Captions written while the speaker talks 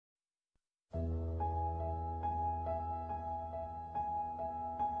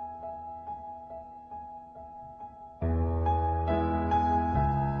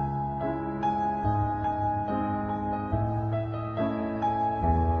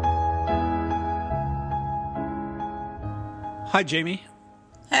Hi, Jamie.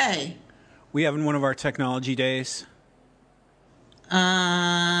 Hey. We having one of our technology days?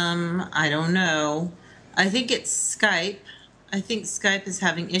 I don't know. I think it's Skype. I think Skype is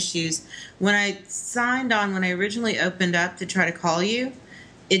having issues. When I signed on, when I originally opened up to try to call you,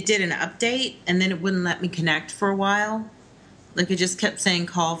 it did an update and then it wouldn't let me connect for a while. Like it just kept saying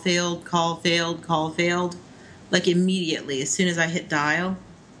call failed, call failed, call failed. Like immediately, as soon as I hit dial.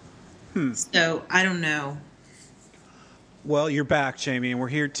 So I don't know. Well, you're back, Jamie, and we're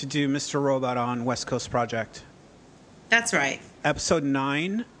here to do Mr. Robot on West Coast Project. That's right. Episode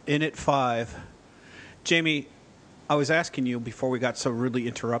 9, in at 5. Jamie, I was asking you before we got so rudely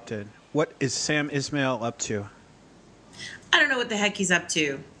interrupted, what is Sam Esmail up to? I don't know what the heck he's up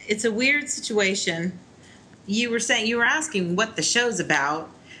to. It's a weird situation. You were asking what the show's about,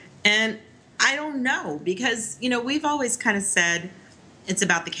 and I don't know because, we've always kind of said it's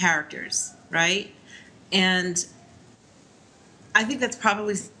about the characters, right? And I think that's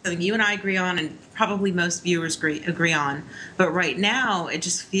probably something you and I agree on and probably most viewers agree on. But right now, it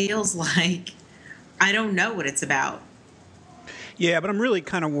just feels like I don't know what it's about. Yeah, but I'm really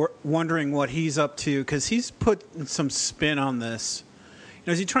kind of wondering what he's up to because he's put some spin on this.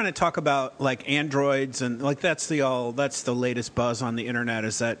 Is he trying to talk about like androids and like that's the latest buzz on the internet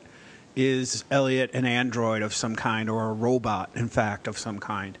is Elliot an android of some kind or a robot, in fact, of some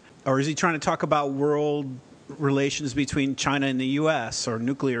kind? Or is he trying to talk about world relations between China and the U.S. or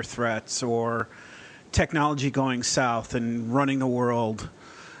nuclear threats or technology going south and running the world?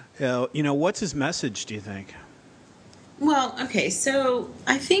 What's his message, do you think? Well, okay, so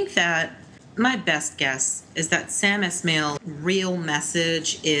I think that my best guess is that Sam Esmail's real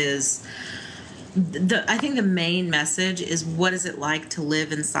message is I think the main message is what is it like to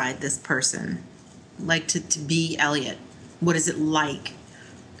live inside this person? Like to be Elliot. What is it like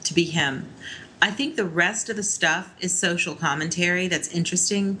to be him? I think the rest of the stuff is social commentary that's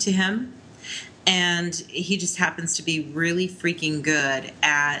interesting to him. And he just happens to be really freaking good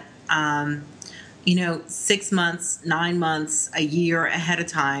at, 6 months, 9 months, a year ahead of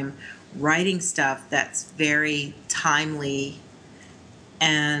time, writing stuff that's very timely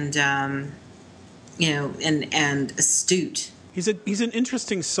and, and astute. He's an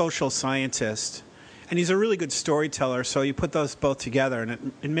interesting social scientist. And he's a really good storyteller, so you put those both together,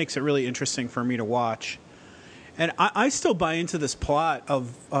 and it makes it really interesting for me to watch. And I still buy into this plot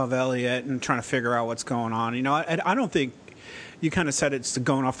of Elliot and trying to figure out what's going on. I don't think you kind of said it's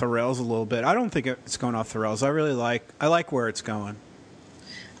going off the rails a little bit. I don't think it's going off the rails. I like where it's going.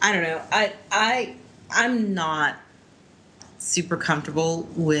 I don't know. I'm not super comfortable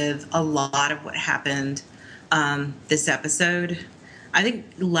with a lot of what happened this episode. I think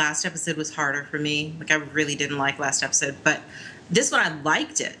last episode was harder for me. Like, I really didn't like last episode. But this one, I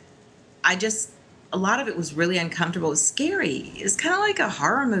liked it. A lot of it was really uncomfortable. It was scary. It was kind of like a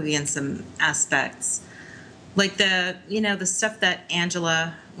horror movie in some aspects. Like the stuff that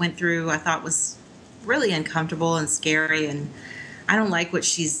Angela went through, I thought was really uncomfortable and scary. And I don't like what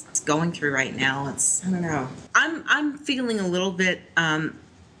she's going through right now. I don't know. I'm feeling a little bit,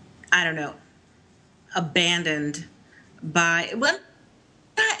 abandoned by,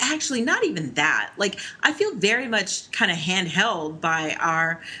 actually, not even that. Like, I feel very much kind of handheld by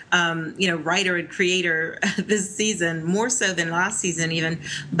our, writer and creator this season, more so than last season even.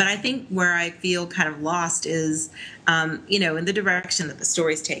 But I think where I feel kind of lost is, in the direction that the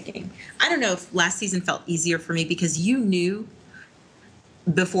story's taking. I don't know if last season felt easier for me because you knew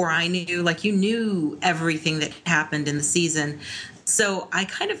before I knew, like you knew everything that happened in the season. So I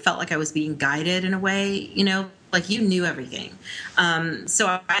kind of felt like I was being guided in a way, like you knew everything. So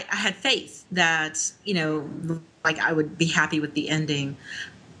I had faith that, like I would be happy with the ending.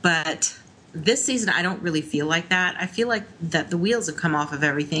 But this season, I don't really feel like that. I feel like that the wheels have come off of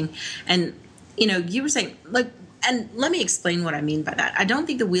everything. And, you were saying, like, and let me explain what I mean by that. I don't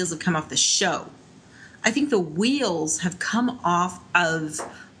think the wheels have come off the show. I think the wheels have come off of,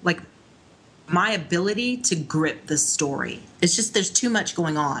 like, my ability to grip the story. It's just there's too much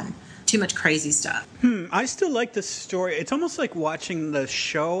going on. Too much crazy stuff. I still like the story. It's almost like watching the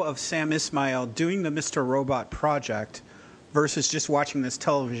show of Sam Esmail doing the Mr. Robot project versus just watching this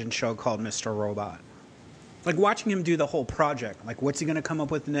television show called Mr. Robot. Like watching him do the whole project. Like what's he going to come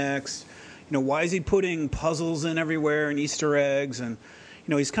up with next? Why is he putting puzzles in everywhere and Easter eggs? And,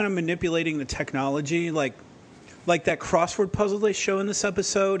 he's kind of manipulating the technology. Like that crossword puzzle they show in this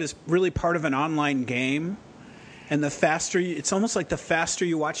episode is really part of an online game. And it's almost like the faster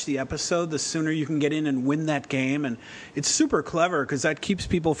you watch the episode, the sooner you can get in and win that game. And it's super clever because that keeps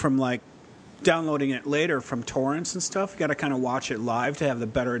people from like downloading it later from torrents and stuff. You got to kind of watch it live to have the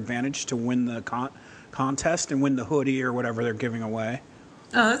better advantage to win contest and win the hoodie or whatever they're giving away.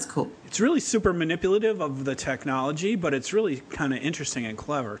 Oh, that's cool. It's really super manipulative of the technology, but it's really kind of interesting and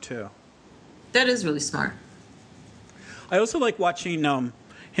clever too. That is really smart. I also like watching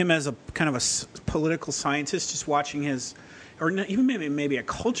him as a kind of a political scientist, just watching his, or even maybe a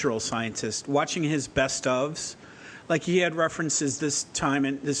cultural scientist, watching his best ofs. Like he had references this time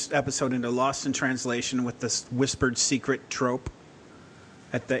in this episode into Lost in Translation with this whispered secret trope.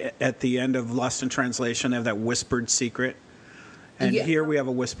 At the end of Lost in Translation, they have that whispered secret. And here we have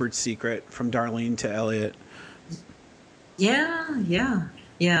a whispered secret from Darlene to Elliot. Yeah.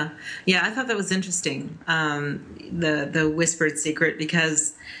 I thought that was interesting. The whispered secret,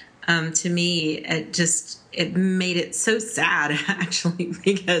 because to me it made it so sad actually,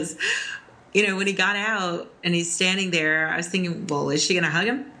 because when he got out and he's standing there, I was thinking, well, is she going to hug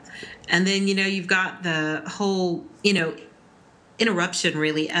him? And then you've got the whole interruption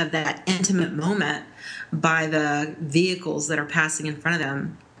really of that intimate moment by the vehicles that are passing in front of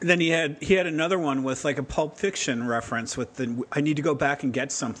them. Then he had another one with like a Pulp Fiction reference with the "I need to go back and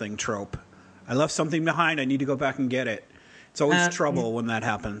get something" trope. I left something behind. I need to go back and get it. It's always trouble when that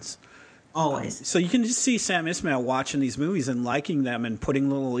happens. Always. So you can just see Sam Esmail watching these movies and liking them and putting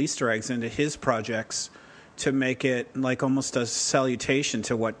little Easter eggs into his projects to make it like almost a salutation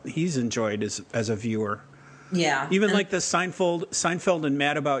to what he's enjoyed as a viewer. Yeah. Even like the Seinfeld and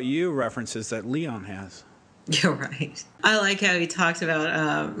Mad About You references that Leon has. You're right. I like how he talked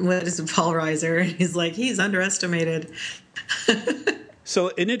about, what is it, Paul Reiser? He's like, he's underestimated. So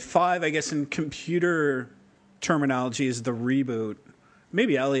in It 5, I guess in computer terminology, is the reboot.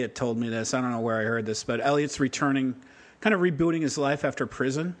 Maybe Elliot told me this. I don't know where I heard this, but Elliot's returning, kind of rebooting his life after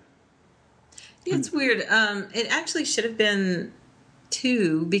prison. Yeah, it's weird. It actually should have been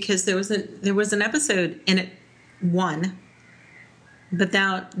 2, because there was an episode in it 1, but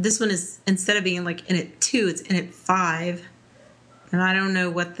now this one is, instead of being like in it 2, it's in it 5, and I don't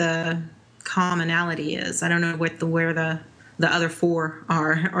know what the commonality is. I don't know where the other 4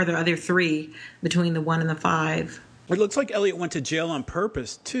 are, or the other 3 between the 1 and the 5. It looks like Elliot went to jail on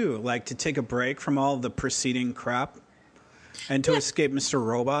purpose too, like to take a break from all of the preceding crap and to escape Mr.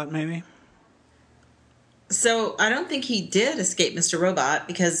 Robot, maybe. So I don't think he did escape Mr. Robot,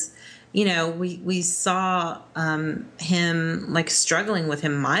 because we saw him like struggling with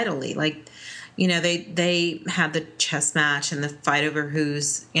him mightily. Like, they had the chess match and the fight over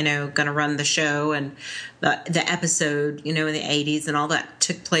who's going to run the show, and the episode in the 80s, and all that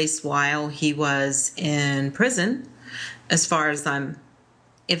took place while he was in prison, as far as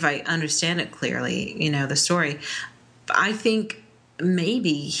if I understand it clearly, the story. I think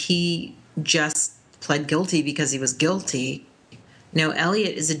maybe he just pled guilty because he was guilty.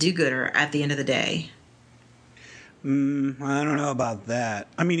 Elliot is a do-gooder at the end of the day. I don't know about that.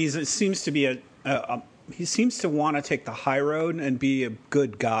 I mean, he seems to want to take the high road and be a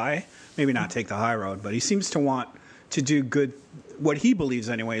good guy. Maybe not take the high road, but he seems to want to do good, what he believes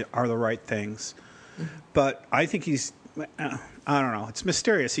anyway are the right things. Mm-hmm. But I think I don't know. It's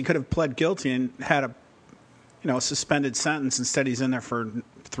mysterious. He could have pled guilty and had a suspended sentence. Instead, he's in there for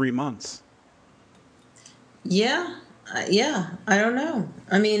 3 months. Yeah, I don't know.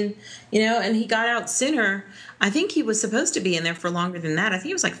 I mean, and he got out sooner. I think he was supposed to be in there for longer than that. I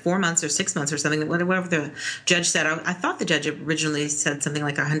think it was like 4 months or 6 months or something, whatever the judge said. I thought the judge originally said something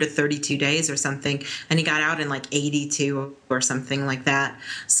like 132 days or something, and he got out in like 82 or something like that.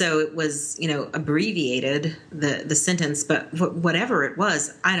 So it was, abbreviated, the sentence, but whatever it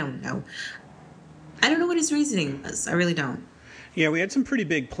was, I don't know. I don't know what his reasoning was. I really don't. Yeah, we had some pretty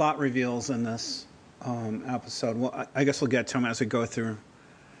big plot reveals in this episode. Well, I guess we'll get to them as we go through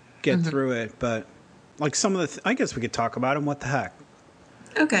it. But like some of I guess we could talk about them. What the heck?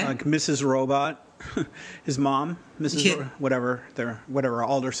 Okay. Like Mrs. Robot, his mom, whatever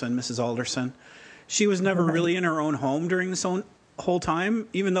Alderson, Mrs. Alderson. She was never really in her own home during this whole time,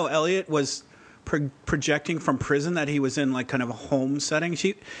 even though Elliot was projecting from prison that he was in like kind of a home setting.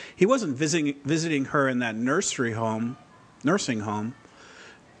 He wasn't visiting her in that nursing home.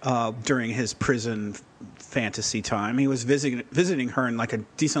 During his prison fantasy time, he was visiting her in like a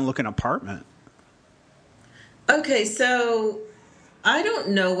decent looking apartment. Okay, so I don't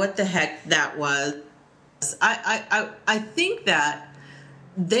know what the heck that was. I think that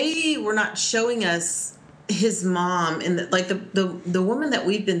they were not showing us his mom, and the woman that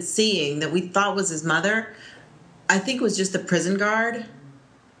we've been seeing that we thought was his mother, I think was just the prison guard,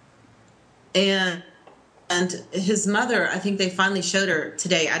 and his mother, I think they finally showed her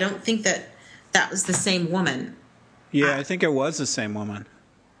today. I don't think that was the same woman. Yeah, I think it was the same woman.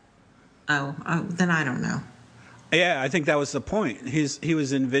 Oh, then I don't know. Yeah, I think that was the point. He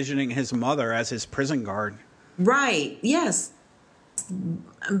was envisioning his mother as his prison guard. Right. Yes.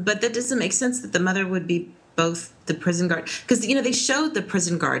 But that doesn't make sense that the mother would be both the prison guard, because they showed the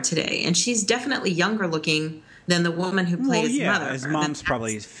prison guard today, and she's definitely younger looking than the woman who played his mother. His mom's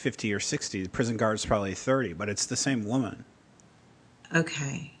probably 50 or 60. The prison guard's probably 30, but it's the same woman.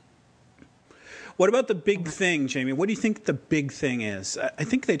 Okay. What about the big thing, Jamie? What do you think the big thing is? I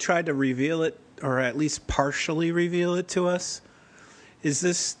think they tried to reveal it, or at least partially reveal it to us. Is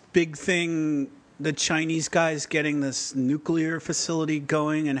this big thing the Chinese guys getting this nuclear facility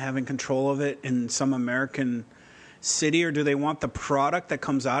going and having control of it in some American city, or do they want the product that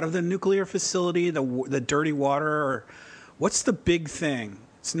comes out of the nuclear facility, the dirty water, or what's the big thing?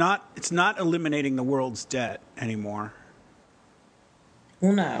 It's not eliminating the world's debt anymore.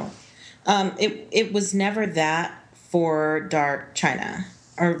 Well, no. It was never that for Dark China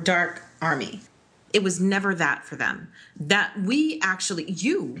or Dark Army. It was never that for them. That you actually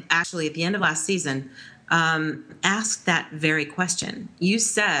at the end of last season asked that very question. You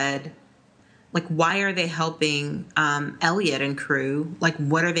said, like, why are they helping Elliot and crew? Like,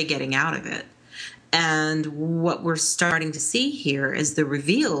 what are they getting out of it? And what we're starting to see here is the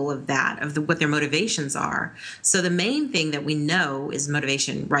reveal of that, of what their motivations are. So the main thing that we know is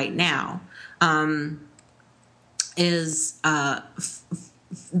motivation right now is that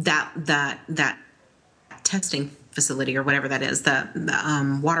testing facility or whatever that is,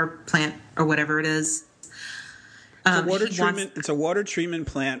 the water plant or whatever it is. It's a water treatment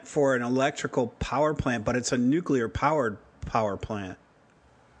plant for an electrical power plant, but it's a nuclear powered power plant.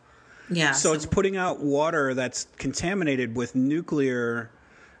 Yeah. So it's putting out water that's contaminated with nuclear,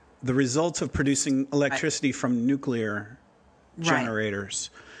 the results of producing electricity from nuclear generators,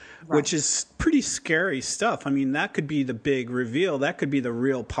 which is pretty scary stuff. I mean, that could be the big reveal. That could be the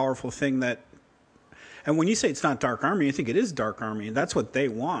real powerful thing that. And when you say it's not Dark Army, I think it is Dark Army. That's what they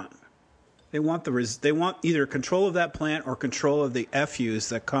want. They want they want either control of that plant or control of the effluent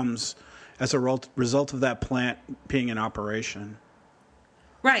that comes as a result of that plant being in operation.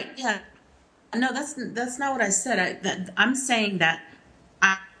 Right. Yeah. No, that's not what I said. I'm saying that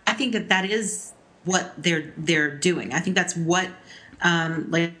I think that is what they're doing. I think that's what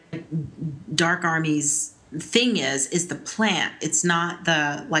like Dark Army's thing is the plant. It's not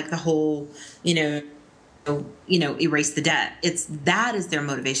the whole erase the debt. That is their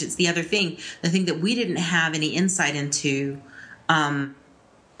motivation. It's the other thing, the thing that we didn't have any insight into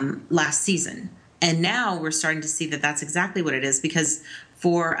last season. And now we're starting to see that that's exactly what it is, because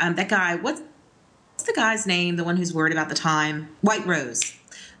for that guy, what's the guy's name? The one who's worried about the time? White Rose.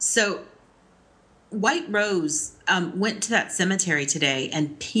 So White Rose went to that cemetery today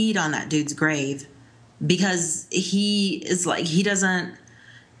and peed on that dude's grave because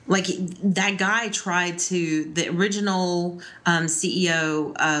that guy tried to, the original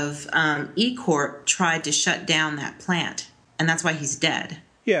CEO of E Corp tried to shut down that plant, and that's why he's dead.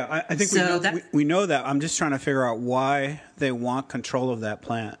 Yeah, I think we know that. I'm just trying to figure out why they want control of that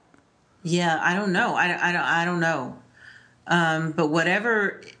plant. Yeah, I don't know. I don't know. But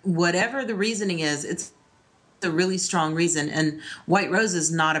whatever the reasoning is, it's a really strong reason. And White Rose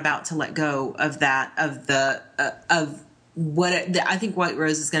is not about to let go of that. I think White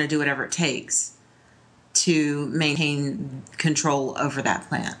Rose is going to do whatever it takes to maintain control over that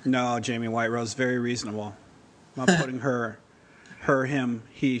plant. No, Jamie, White Rose, very reasonable. I'm not putting her, him,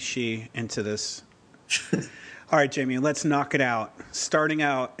 he, she into this. All right, Jamie, let's knock it out. Starting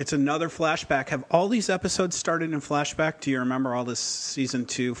out, it's another flashback. Have all these episodes started in flashback? Do you remember all the season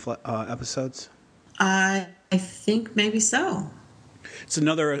 2 episodes? I think maybe so. It's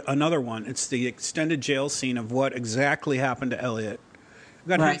another one. It's the extended jail scene of what exactly happened to Elliot.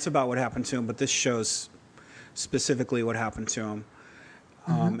 We've got hints about what happened to him, but this shows specifically what happened to him.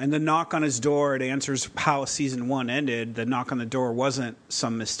 And the knock on his door, it answers how season 1 ended. The knock on the door wasn't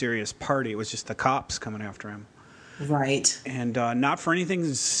some mysterious party. It was just the cops coming after him. Right. And not for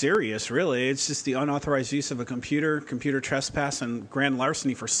anything serious, really. It's just the unauthorized use of a computer trespass, and grand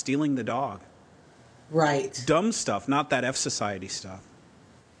larceny for stealing the dog. Right. Dumb stuff, not that F Society stuff.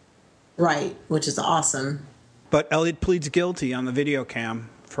 Right, which is awesome. But Elliot pleads guilty on the video cam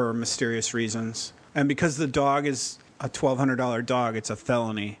for mysterious reasons. And because the dog is a $1,200 dog, it's a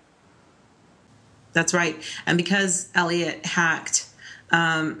felony. That's right. And because Elliot hacked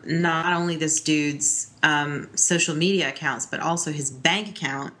not only this dude's social media accounts, but also his bank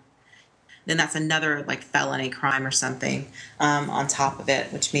account, then that's another felony crime or something on top of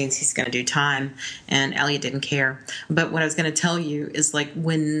it, which means he's going to do time. And Elliot didn't care. But what I was going to tell you is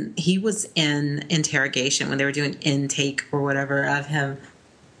when he was in interrogation, when they were doing intake or whatever of him,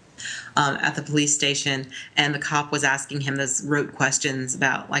 at the police station, and the cop was asking him those rote questions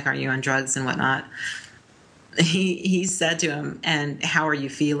about, like, are you on drugs and whatnot. He said to him, and how are you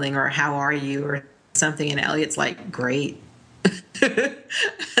feeling, or how are you, or something, and Elliot's like, great.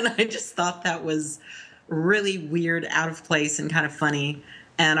 And I just thought that was really weird, out of place, and kind of funny.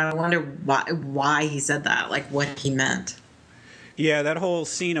 And I wonder why he said that, like what he meant. Yeah, that whole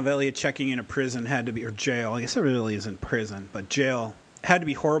scene of Elliot checking into prison had to be, or jail. I guess it really isn't prison, but jail had to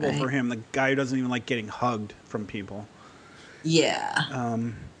be horrible Right. for him. The guy who doesn't even like getting hugged from people. Yeah.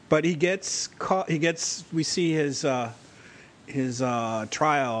 But he gets caught. We see his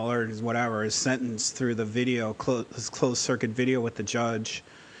trial, or his whatever, his sentence through the video, his closed circuit video with the judge,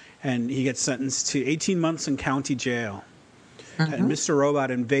 and he gets sentenced to 18 months in county jail. And Mr. Robot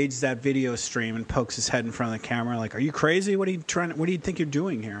invades that video stream and pokes his head in front of the camera, like, "Are you crazy? What do you think you're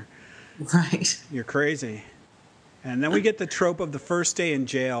doing here? Right. You're crazy." And then we get the trope of the first day in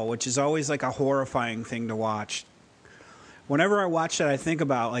jail, which is always like a horrifying thing to watch. Whenever I watch that, I think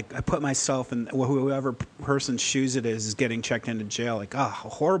about, like, I put myself in whoever person's shoes it is getting checked into jail. Like, how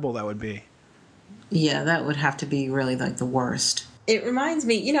horrible that would be. Yeah, that would have to be really like the worst. It reminds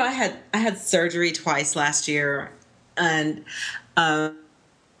me, I had surgery twice last year, and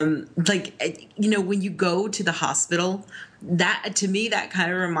when you go to the hospital, that to me, that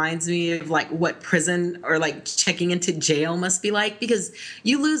kind of reminds me of like what prison or like checking into jail must be like, because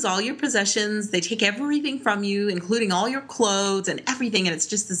you lose all your possessions, they take everything from you, including all your clothes and everything, and it's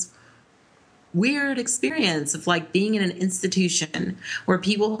just this weird experience of like being in an institution where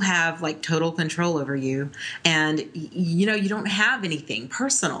people have like total control over you, and you don't have anything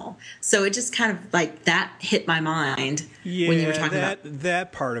personal. So it just kind of like that hit my mind when you were talking about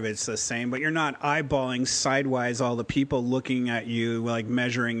that part of it's the same, but you're not eyeballing sidewise all the people looking at you, like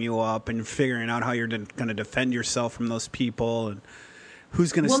measuring you up and figuring out how you're going to defend yourself from those people, and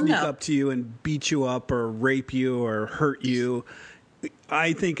who's going to sneak up to you and beat you up or rape you or hurt you.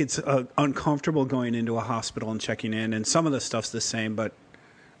 I think it's uncomfortable going into a hospital and checking in, and some of the stuff's the same, but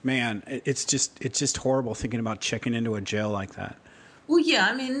man, it's just horrible thinking about checking into a jail like that. Well, yeah,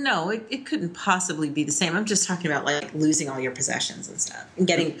 I mean, no, it couldn't possibly be the same. I'm just talking about like losing all your possessions and stuff and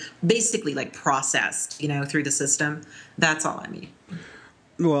getting basically like processed, through the system. That's all I mean.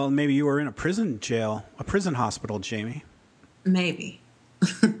 Well, maybe you were in a prison hospital, Jamie. Maybe.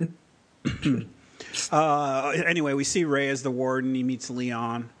 Anyway, we see Ray as the warden. He meets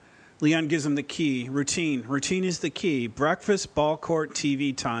Leon. Leon gives him the key. Routine is the key. Breakfast, ball court,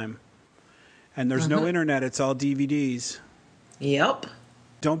 TV time. And there's no internet. It's all DVDs. Yep.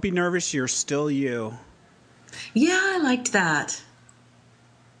 Don't be nervous. You're still you. Yeah, I liked that.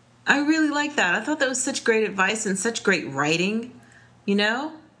 I really liked that. I thought that was such great advice and such great writing, We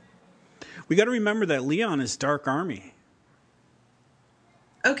got to remember that Leon is Dark Army.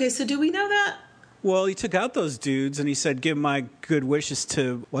 Okay, so do we know that? Well, he took out those dudes and he said, "Give my good wishes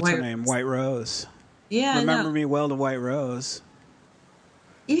to," what's her name? White Rose. Yeah, Remember me well to White Rose.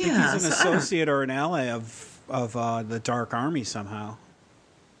 Yeah. I think he's an associate or an ally of the Dark Army somehow.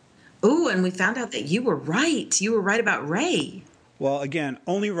 Oh, and we found out that you were right. You were right about Ray. Well, again,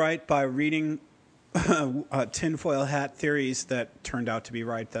 only right by reading tinfoil hat theories that turned out to be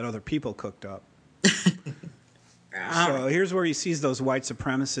right that other people cooked up. So here's where he sees those white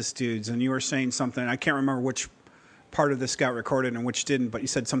supremacist dudes, and you were saying something. I can't remember which part of this got recorded and which didn't, but you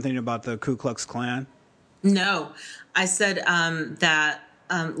said something about the Ku Klux Klan. No, I said that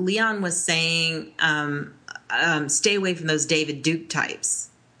Leon was saying stay away from those David Duke types.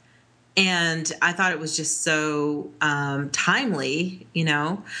 And I thought it was just so timely,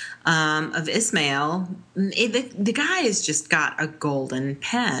 of Ismail. The guy has just got a golden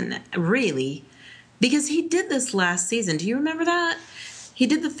pen, really. Because he did this last season. Do you remember that? He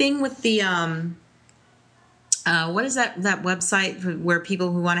did the thing with the what is that website where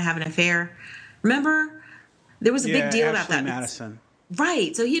people who want to have an affair? Remember? There was a big deal about that. Madison.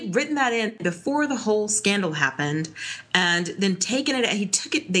 Right. So he had written that in before the whole scandal happened, and then they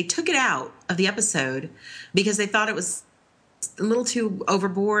took it out of the episode because they thought it was a little too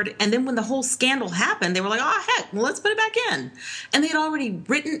overboard. And then when the whole scandal happened, they were like, oh, heck, well, let's put it back in. And they had already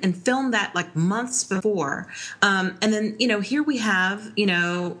written and filmed that like months before. And then, here we have,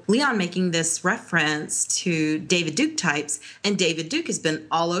 Leon making this reference to David Duke types. And David Duke has been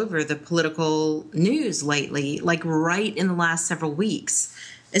all over the political news lately, like right in the last several weeks.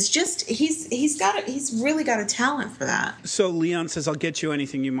 It's just he's really got a talent for that. So Leon says, "I'll get you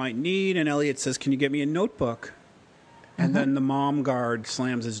anything you might need," and Elliot says, "Can you get me a notebook?" And then the mom guard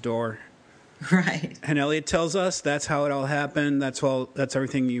slams his door. Right. And Elliot tells us that's how it all happened. That's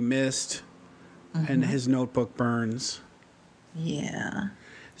everything you missed. And his notebook burns. Yeah.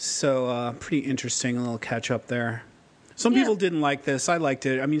 So pretty interesting, a little catch up there. Some Yeah. people didn't like this. I liked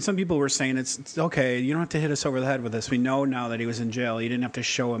it. I mean, some people were saying it's okay. You don't have to hit us over the head with this. We know now that he was in jail. You didn't have to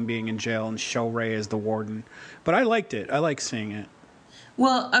show him being in jail and show Ray as the warden. But I liked it. I like seeing it.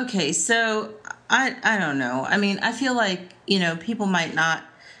 Well, okay, so I don't know. I mean, I feel like, people might not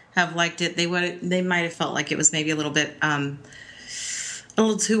have liked it. They might have felt like it was maybe a little bit a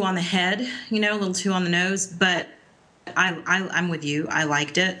little too on the head, a little too on the nose, but I'm with you. I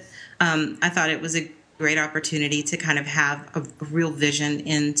liked it. I thought it was a great opportunity to kind of have a real vision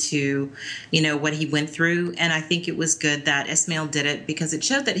into, what he went through. And I think it was good that Esmail did it because it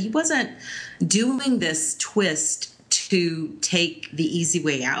showed that he wasn't doing this twist to take the easy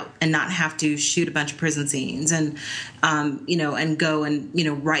way out and not have to shoot a bunch of prison scenes and, and go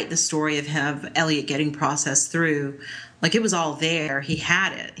and, write the story of Elliot getting processed through. Like, it was all there. He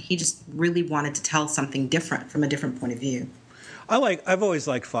had it. He just really wanted to tell something different from a different point of view. I've always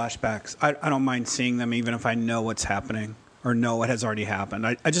liked flashbacks. I don't mind seeing them even if I know what's happening or know what has already happened.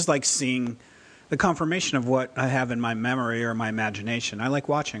 I just like seeing the confirmation of what I have in my memory or my imagination. I like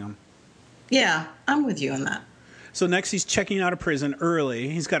watching them. Yeah, I'm with you on that. So next he's checking out of prison early.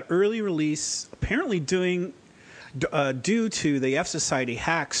 He's got early release, apparently due to the F Society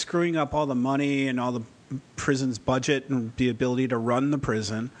hack screwing up all the money and all the prison's budget and the ability to run the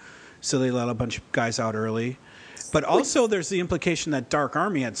prison. So they let a bunch of guys out early. But also there's the implication that Dark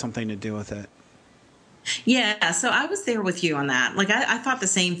Army had something to do with it. Yeah, so I was there with you on that. Like, I thought the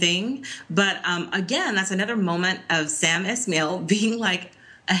same thing. But again, that's another moment of Sam Esmail being like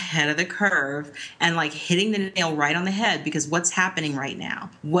ahead of the curve and like hitting the nail right on the head, because what's happening right now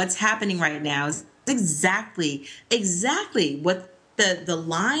is exactly what the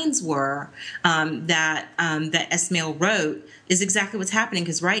lines were that Esmail wrote is exactly what's happening.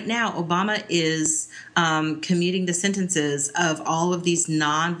 Because right now Obama is commuting the sentences of all of these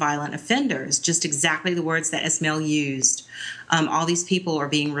nonviolent offenders, just exactly the words that Esmail used. All these people are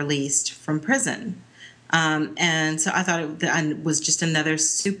being released from prison. And so I thought it was just another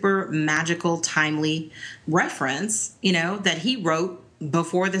super magical, timely reference, that he wrote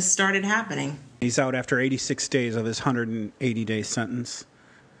before this started happening. He's out after 86 days of his 180-day sentence.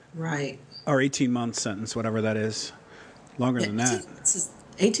 Right. Or 18-month sentence, whatever that is. Longer than that.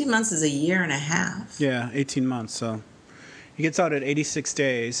 18 months is a year and a half. Yeah, 18 months. So he gets out at 86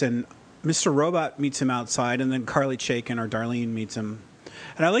 days, and Mr. Robot meets him outside, and then Carly Chaikin, or Darlene, meets him.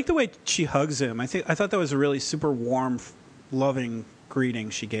 And I like the way she hugs him. I thought that was a really super warm, loving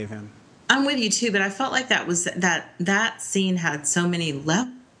greeting she gave him. I'm with you too, but I felt like that scene had so many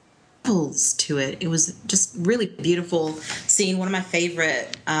levels to it. It was just really beautiful scene. One of my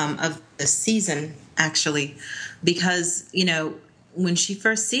favorite of the season, actually, because when she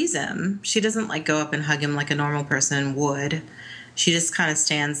first sees him, she doesn't like go up and hug him like a normal person would. She just kind of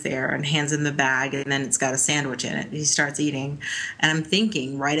stands there and hands him the bag, and then it's got a sandwich in it. He starts eating. And I'm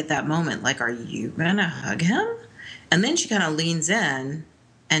thinking right at that moment, like, are you going to hug him? And then she kind of leans in,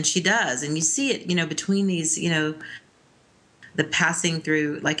 and she does. And you see it, between these, the passing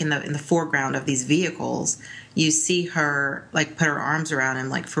through, like in the foreground of these vehicles, you see her, like, put her arms around him,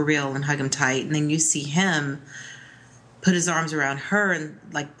 like, for real, and hug him tight. And then you see him put his arms around her and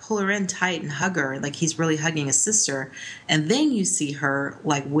like pull her in tight and hug her like he's really hugging his sister. And then you see her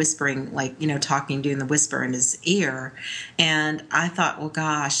like whispering, like, talking, doing the whisper in his ear. And I thought, well,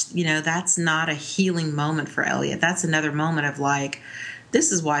 gosh, that's not a healing moment for Elliot. That's another moment of like,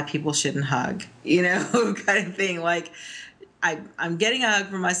 this is why people shouldn't hug, kind of thing. Like, I'm getting a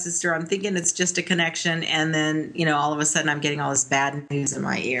hug from my sister. I'm thinking it's just a connection. And then, all of a sudden I'm getting all this bad news in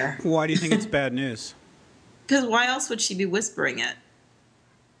my ear. Why do you think it's bad news? Because why else would she be whispering it?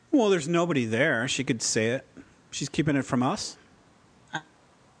 Well, there's nobody there. She could say it. She's keeping it from us.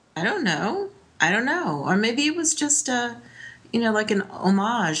 I don't know. Or maybe it was just like an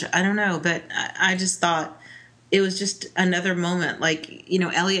homage. I don't know. But I just thought it was just another moment. Like,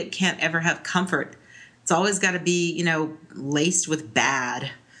 Elliot can't ever have comfort. It's always got to be, laced with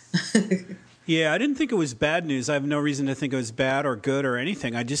bad. Yeah, I didn't think it was bad news. I have no reason to think it was bad or good or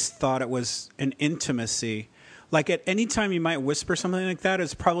anything. I just thought it was an intimacy. Like, at any time you might whisper something like that,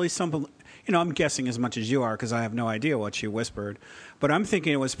 it's probably something, I'm guessing as much as you are because I have no idea what she whispered. But I'm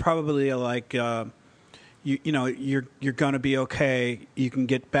thinking it was probably like, you're going to be okay. You can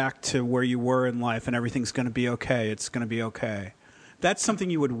get back to where you were in life and everything's going to be okay. It's going to be okay. That's something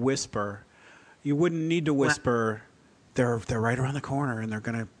you would whisper. You wouldn't need to whisper, they're right around the corner and they're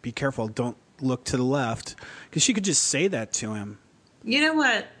going to be careful. Don't look to the left, because she could just say that to him. You know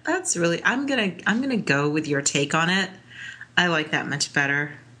what? That's really, I'm gonna go with your take on it. I like that much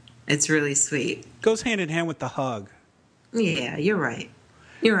better. It's really sweet. Goes hand in hand with the hug. Yeah, you're right.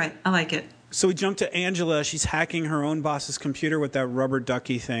 You're right. I like it. So we jump to Angela. She's hacking her own boss's computer with that rubber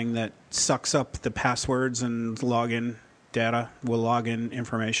ducky thing that sucks up the passwords and login data, will login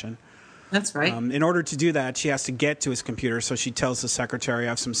information. That's right. In order to do that, she has to get to his computer. So she tells the secretary, I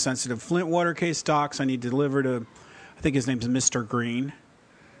have some sensitive Flint water case docs I need to deliver to, I think his name's Mr. Green.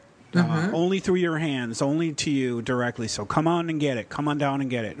 Only through your hands, only to you directly. So come on and get it. Come on down and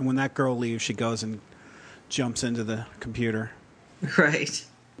get it. And when that girl leaves, she goes and jumps into the computer. Right.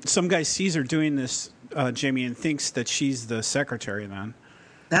 Some guy sees her doing this, Jamie, and thinks that she's the secretary then.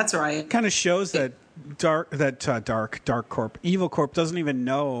 That's right. Kind of shows that Dark Corp, Evil Corp doesn't even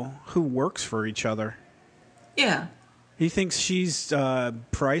know who works for each other. Yeah. He thinks she's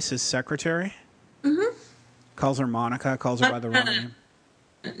Price's secretary. Mm-hmm. Calls her Monica, calls her by the wrong name.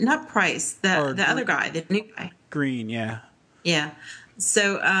 Not Price, the other guy, the new guy. Green, yeah. Yeah.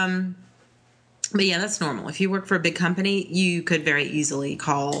 So, but yeah, that's normal. If you work for a big company, you could very easily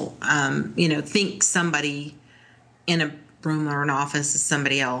call, think somebody in a room or an office is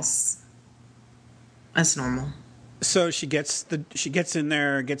somebody else. That's normal. So she gets in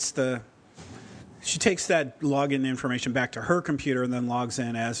there, she takes that login information back to her computer and then logs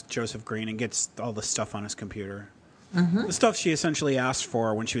in as Joseph Green and gets all the stuff on his computer. Mm-hmm. The stuff she essentially asked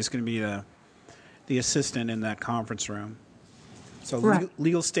for when she was going to be the assistant in that conference room. So right.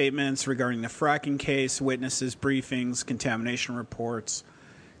 Legal statements regarding the fracking case, witnesses, briefings, contamination reports.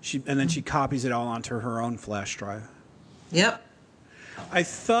 And then she copies it all onto her own flash drive. Yep. I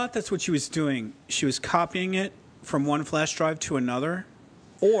thought that's what she was doing. She was copying it from one flash drive to another?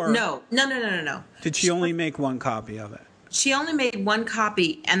 Or No. Did she only make one copy of it? She only made one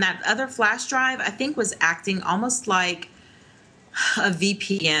copy, and that other flash drive, I think, was acting almost like a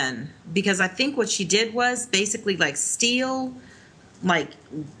VPN, because I think what she did was basically like steal,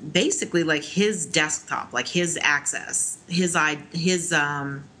 basically his desktop, like his access, his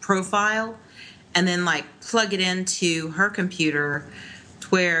profile, and then plug it into her computer to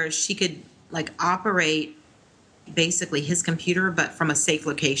where she could operate basically his computer, but from a safe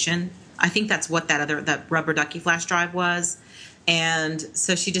location. I think that's what that rubber ducky flash drive was. And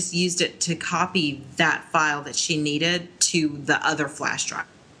so she just used it to copy that file that she needed to the other flash drive,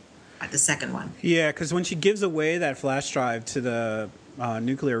 the second one. Yeah, because when she gives away that flash drive to the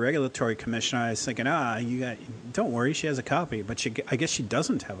Nuclear Regulatory Commission, I was thinking, don't worry, she has a copy. But I guess she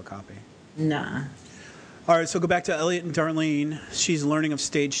doesn't have a copy. Nah. All right, so go back to Elliot and Darlene. She's learning of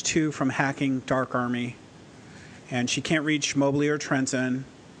Stage 2 from hacking Dark Army. And she can't reach Mobley or Trenton.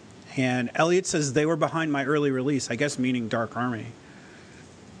 And Elliot says they were behind my early release, I guess meaning Dark Army.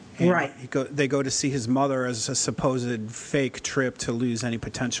 And right. They go to see his mother as a supposed fake trip to lose any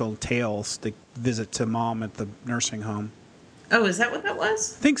potential tails, the visit to mom at the nursing home. Oh, is that what that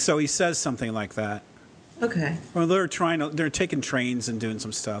was? I think so. He says something like that. Okay. Well, they're taking trains and doing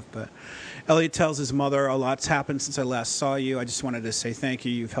some stuff. But Elliot tells his mother, a lot's happened since I last saw you. I just wanted to say thank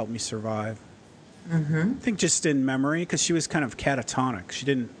you. You've helped me survive. Mm-hmm. I think just in memory, because she was kind of catatonic.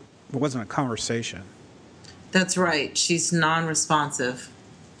 It wasn't a conversation. That's right. She's non-responsive.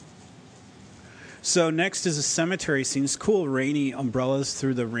 So next is a cemetery scene. It's cool, rainy umbrellas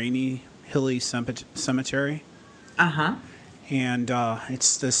through the rainy, hilly cemetery. Uh-huh. And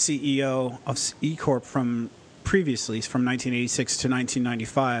it's the CEO of E Corp from 1986 to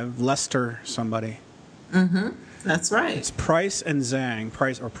 1995, Lester somebody. Mm-hmm. That's right. It's Price and Zhang,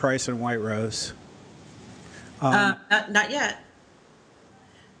 Price and White Rose. Not yet.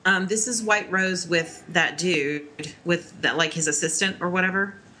 This is White Rose with that dude, with that, his assistant or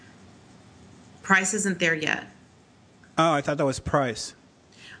whatever. Price isn't there yet. Oh, I thought that was Price.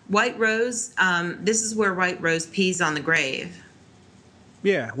 White Rose, this is where White Rose pees on the grave.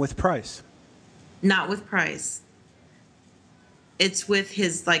 Yeah, with Price. Not with Price. It's with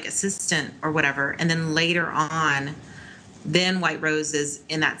his assistant or whatever. And then later on, then White Rose is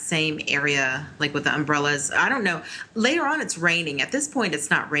in that same area, with the umbrellas. I don't know. Later on, it's raining. At this point,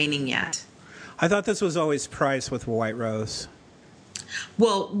 it's not raining yet. I thought this was always Price with White Rose.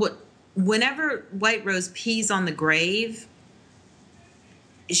 Well, whenever White Rose pees on the grave,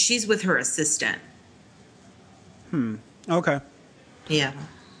 she's with her assistant. Okay. Yeah.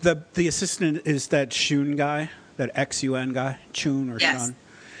 The assistant is that Shun guy, that XUN guy, Chun or yes. Shun.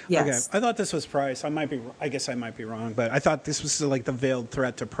 Yes. Okay. I thought this was Price. I guess I might be wrong, but I thought this was the veiled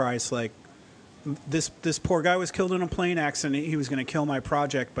threat to Price. This poor guy was killed in a plane accident. He was going to kill my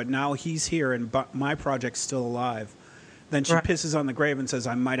project, but now he's here and my project's still alive. Then she pisses on the grave and says,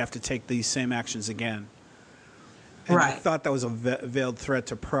 I might have to take these same actions again. And I thought that was a veiled threat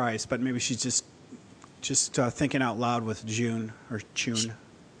to Price, but maybe she's just thinking out loud with June or Chun.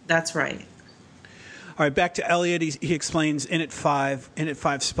 That's right. All All right, back to Elliot. He explains Init 5. Init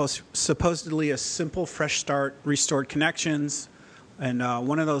 5 supposedly a simple, fresh start, restored connections. And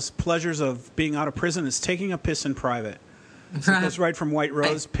one of those pleasures of being out of prison is taking a piss in private. So it goes right from White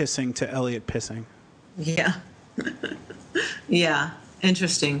Rose pissing to Elliot pissing. Yeah. Yeah.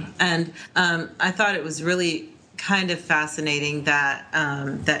 Interesting. And I thought it was really kind of fascinating that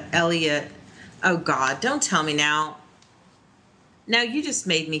that Elliot, oh God, don't tell me now. Now you just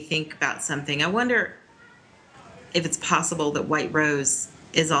made me think about something. I wonder if it's possible that White Rose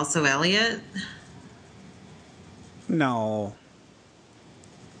is also Elliot. No.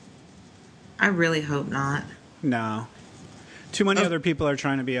 I really hope not. No. Too many other people are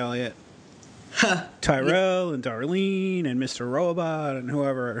trying to be Elliot. Tyrell and Darlene and Mr. Robot and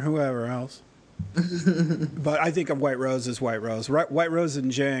whoever else. But I think of White Rose as White Rose. White Rose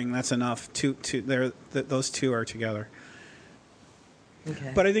and Jang, that's enough. Those two are together.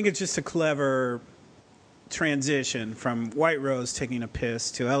 Okay. But I think it's just a clever transition from White Rose taking a piss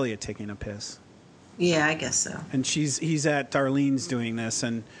to Elliot taking a piss. Yeah, I guess so. And he's at Darlene's doing this,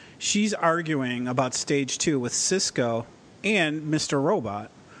 and she's arguing about stage 2 with Cisco and Mr.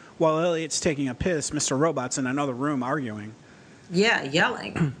 Robot. While Elliot's taking a piss, Mr. Robot's in another room arguing. Yeah,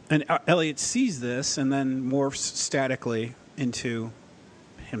 yelling. And Elliot sees this and then morphs statically into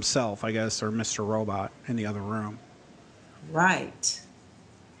himself, I guess, or Mr. Robot in the other room. Right.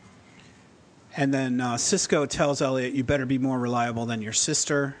 And then Cisco tells Elliot, you better be more reliable than your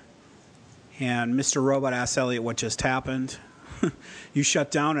sister. And Mr. Robot asks Elliot what just happened. You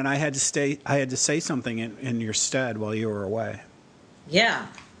shut down, and I had to say something in your stead while you were away. Yeah.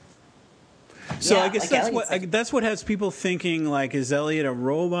 So Yeah, I guess that's what has people thinking, like, is Elliot a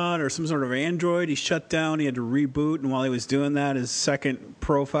robot or some sort of android? He shut down, he had to reboot, and while he was doing that, his second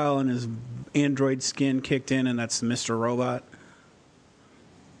profile and his android skin kicked in, and that's Mr. Robot.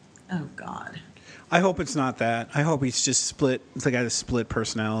 Oh, God. I hope it's not that. I hope he's just split. It's like a split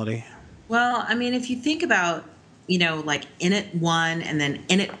personality. Well, I mean, if you think about, like Init 1 and then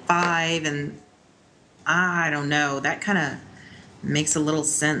Init 5, and I don't know, that kind of makes a little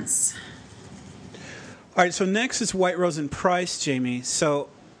sense. All right, so next is White Rose and Price, Jamie. So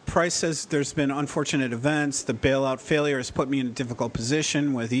Price says there's been unfortunate events. The bailout failure has put me in a difficult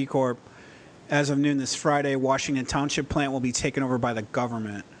position with E-Corp. As of noon this Friday, Washington Township plant will be taken over by the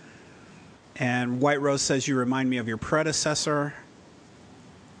government. And White Rose says, you remind me of your predecessor.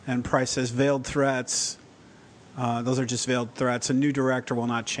 And Price says, veiled threats. Those are just veiled threats. A new director will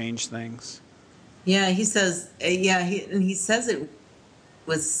not change things. Yeah, he says, he says it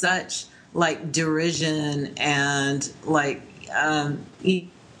with such, like, derision and, like,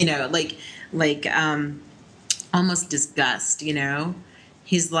 almost disgust,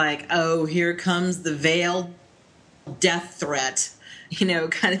 He's like, oh, here comes the veiled death threat,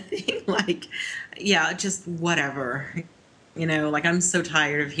 kind of thing. Like, yeah, just whatever. Like, I'm so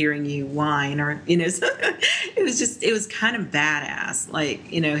tired of hearing you whine, or, so it was kind of badass, like,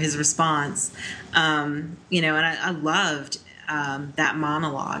 his response, and I loved that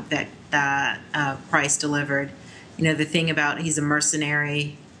monologue that Price delivered, the thing about he's a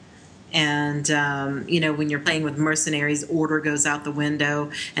mercenary, and, when you're playing with mercenaries, order goes out the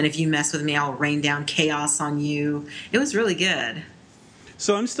window, and if you mess with me, I'll rain down chaos on you. It was really good.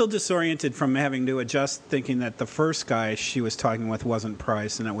 So I'm still disoriented from having to adjust, thinking that the first guy she was talking with wasn't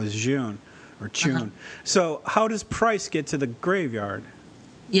Price, and it was June. So how does Price get to the graveyard?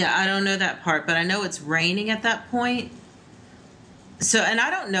 Yeah, I don't know that part, but I know it's raining at that point. So, and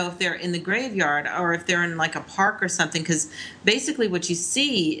I don't know if they're in the graveyard or if they're in, like, a park or something, because basically what you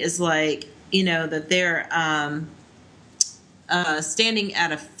see is, like, that they're standing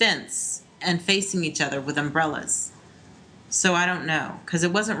at a fence and facing each other with umbrellas. So I don't know, because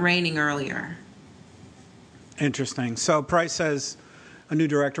it wasn't raining earlier. Interesting. So Price says a new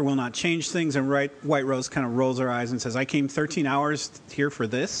director will not change things, and White Rose kind of rolls her eyes and says, I came 13 hours here for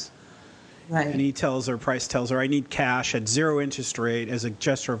this? Right. And Price tells her, I need cash at 0 interest rate as a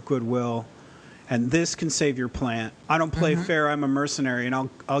gesture of goodwill, and this can save your plant. I don't play fair, I'm a mercenary, and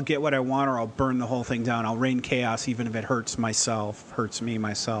I'll get what I want, or I'll burn the whole thing down. I'll rain chaos even if it hurts me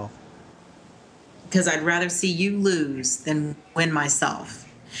myself. Because I'd rather see you lose than win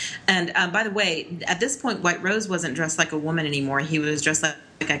myself. And by the way, at this point, White Rose wasn't dressed like a woman anymore. He was dressed like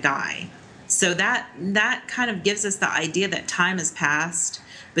a guy. So that kind of gives us the idea that time has passed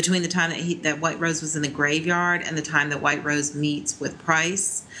between the time that White Rose was in the graveyard and the time that White Rose meets with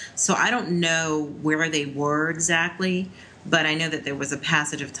Price. So I don't know where they were exactly, but I know that there was a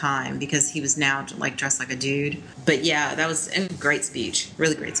passage of time because he was now, like, dressed like a dude. But yeah, that was a great speech,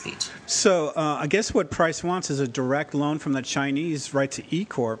 really great speech. So I guess what Price wants is a direct loan from the Chinese right to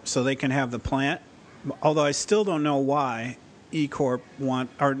E-Corp so they can have the plant Although I still don't know why not E Corp,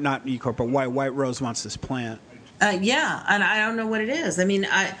 but why White Rose wants this plant. Yeah, and I don't know what it is. I mean,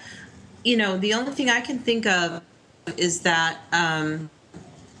 the only thing I can think of is that, I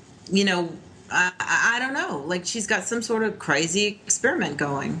don't know. Like, she's got some sort of crazy experiment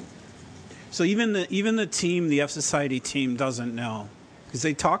going. So even the team, the F Society team, doesn't know because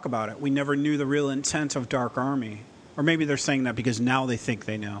they talk about it. We never knew the real intent of Dark Army, or maybe they're saying that because now they think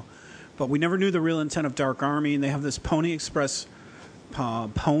they know, but we never knew the real intent of Dark Army. And they have this Pony Express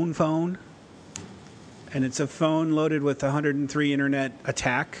Pwn phone, and it's a phone loaded with 103 internet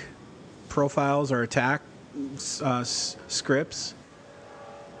attack profiles or attack scripts.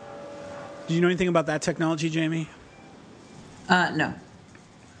 Do you know anything about that technology, Jamie? No.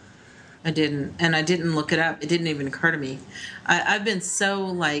 I didn't, and I didn't look it up. It didn't even occur to me. I've been so,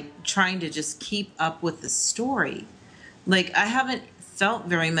 like, trying to just keep up with the story. Like, I haven't felt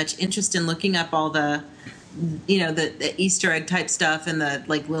very much interest in looking up all the Easter egg type stuff and the,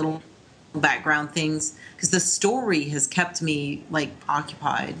 like, little background things, because the story has kept me, like,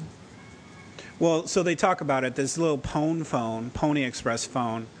 occupied. Well, so they talk about it. This little Pony Express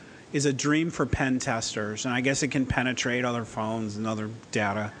phone, is a dream for pen testers, and I guess it can penetrate other phones and other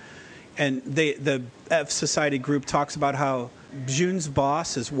data. And the F Society group talks about how June's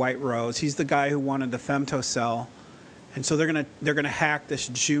boss is White Rose. He's the guy who wanted the femtocell, and so they're gonna hack this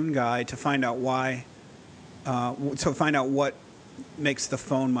June guy to find out why, what makes the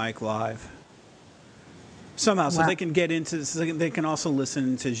phone mic live somehow. So they can get into. So they can also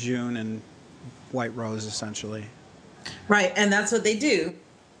listen to June and White Rose essentially. Right, and that's what they do.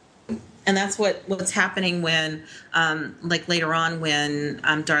 And that's what's happening when, like, later on when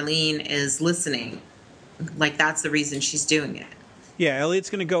Darlene is listening. Like, that's the reason she's doing it. Yeah,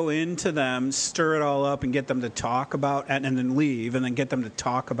 Elliot's going to go into them, stir it all up, and get them to talk about, and then leave, and then get them to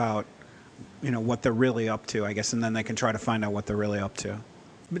talk about, what they're really up to, I guess, and then they can try to find out what they're really up to.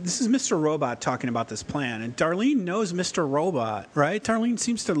 But this is Mr. Robot talking about this plan, and Darlene knows Mr. Robot, right? Darlene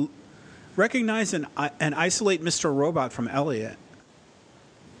seems to recognize and isolate Mr. Robot from Elliot.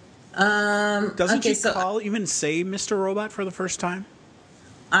 Doesn't she even say Mr. Robot for the first time?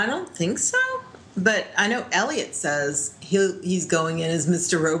 I don't think so, but I know Elliot says he's going in as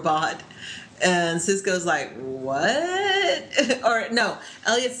Mr. Robot, and Cisco's like, what? Or no,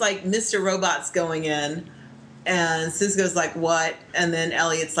 Elliot's like, Mr. Robot's going in, and Cisco's like, what? And then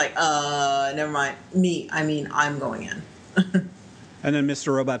Elliot's like, never mind, I'm going in. And then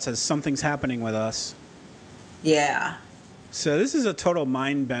Mr. Robot says, something's happening with us. Yeah. So this is a total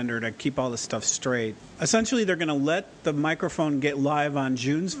mind bender to keep all this stuff straight. Essentially, they're going to let the microphone get live on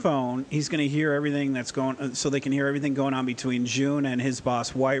June's phone. He's going to hear everything that's going, so they can hear everything going on between June and his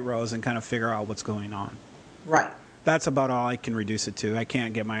boss, White Rose, and kind of figure out what's going on. Right. That's about all I can reduce it to. I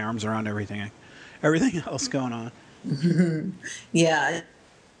can't get my arms around everything else going on. Yeah,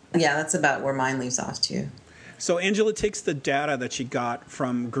 that's about where mine leaves off too. So Angela takes the data that she got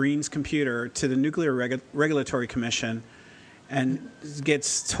from Green's computer to the Nuclear Regulatory Commission and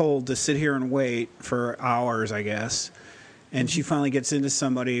gets told to sit here and wait for hours, I guess. And she finally gets into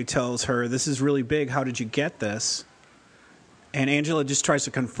somebody who tells her, this is really big, how did you get this? And Angela just tries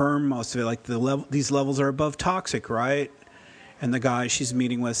to confirm most of it, like these levels are above toxic, right? And the guy she's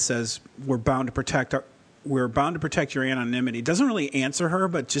meeting with says, we're bound to protect your anonymity. Doesn't really answer her,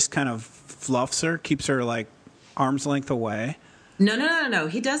 but just kind of fluffs her, keeps her like arm's length away. No.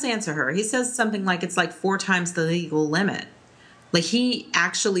 He does answer her. He says something like it's like 4 times the legal limit. Like, he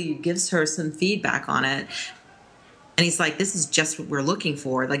actually gives her some feedback on it. And he's like, this is just what we're looking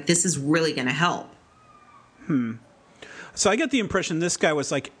for. Like, this is really going to help. So I get the impression this guy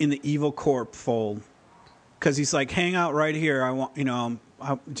was like in the Evil Corp fold. Because he's like, hang out right here. I want,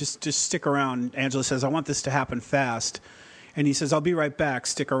 just stick around. Angela says, I want this to happen fast. And he says, I'll be right back.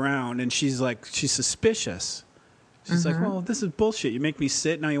 Stick around. And she's suspicious. She's like, well, this is bullshit. You make me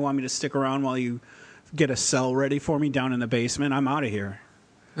sit. Now you want me to stick around while you get a cell ready for me down in the basement. I'm out of here.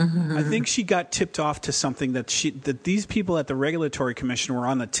 I think she got tipped off to something that these people at the Regulatory Commission were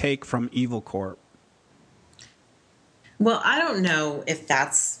on the take from Evil Corp. Well, I don't know if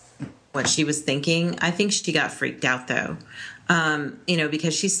that's what she was thinking. I think she got freaked out, though,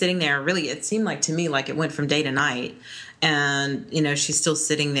 because she's sitting there. Really, it seemed like to me like it went from day to night. And, she's still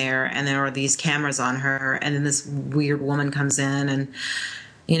sitting there, and there are these cameras on her. And then this weird woman comes in and,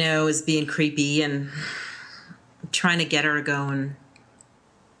 is being creepy and trying to get her to go and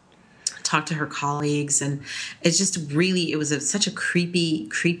talk to her colleagues. And it's just really, such a creepy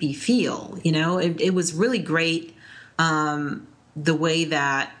feel, It was really great, the way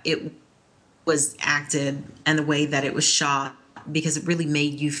that it was acted and the way that it was shot because it really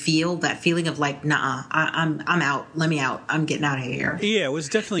made you feel that feeling of like, nah, I'm out. Let me out. I'm getting out of here. Yeah, it was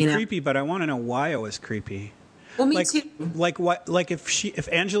definitely You know? creepy, but I want to know why it was creepy. Well, me Like, too. like if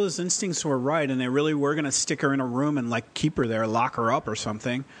Angela's instincts were right and they really were going to stick her in a room and like keep her there, lock her up or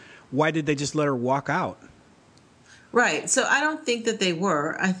something, why did they just let her walk out? Right. So I don't think that they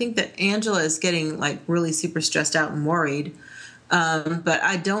were. I think that Angela is getting like really super stressed out and worried. But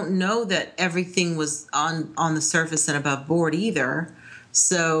I don't know that everything was on the surface and above board either.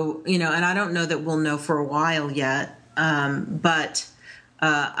 So, and I don't know that we'll know for a while yet. But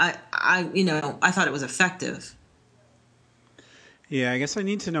I thought it was effective. Yeah, I guess I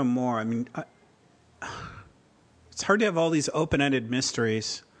need to know more. I mean, it's hard to have all these open-ended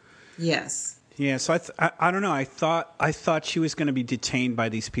mysteries. Yes. Yeah, so I don't know. I thought she was going to be detained by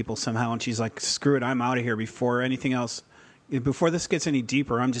these people somehow, and she's like, "Screw it, I'm out of here before anything else, before this gets any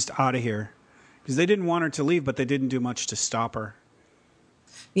deeper. I'm just out of here," because they didn't want her to leave, but they didn't do much to stop her.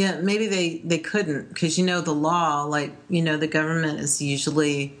 Yeah, maybe they couldn't because the law, like the government is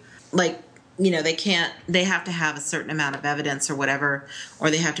usually like they have to have a certain amount of evidence or whatever,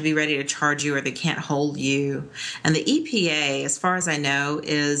 or they have to be ready to charge you, or they can't hold you. And the EPA, as far as I know,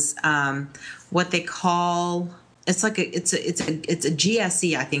 is what they call it's a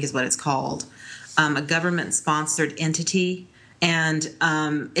GSE, I think is what it's called, a government sponsored entity, and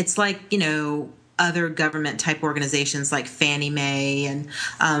it's like other government type organizations like Fannie Mae and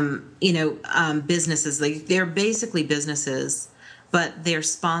businesses. Like they're basically businesses, but they're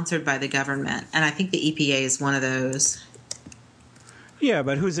sponsored by the government, and I think the EPA is one of those. Yeah,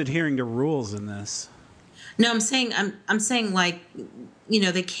 but who's adhering to rules in this? No, I'm saying like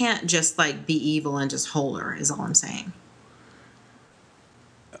they can't just like be evil and just hold her. Is all I'm saying.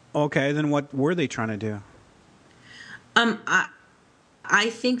 Okay, then what were they trying to do? I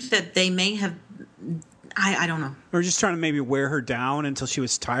think that they may have. I don't know. Or just trying to maybe wear her down until she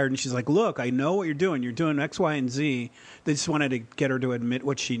was tired and she's like, "Look, I know what you're doing. You're doing X, Y, and Z." They just wanted to get her to admit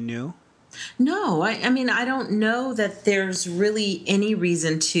what she knew. No, I mean, I don't know that there's really any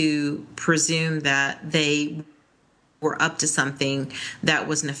reason to presume that they were up to something that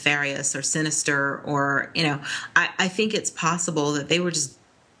was nefarious or sinister, or I think it's possible that they were just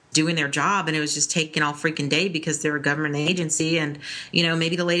doing their job and it was just taking all freaking day because they're a government agency, and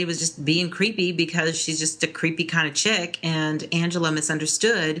maybe the lady was just being creepy because she's just a creepy kind of chick, and Angela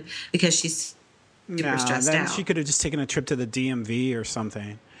misunderstood because she's super stressed then out. she could have just taken a trip to the DMV or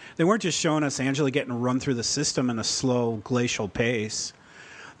something. They weren't just showing us Angela getting run through the system in a slow glacial pace.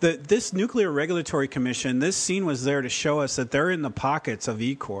 This Nuclear Regulatory Commission, this scene was there to show us that they're in the pockets of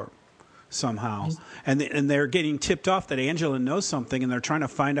E-Corp somehow. And they're getting tipped off that Angela knows something, and they're trying to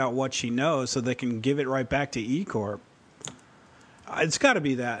find out what she knows so they can give it right back to E-Corp. It's got to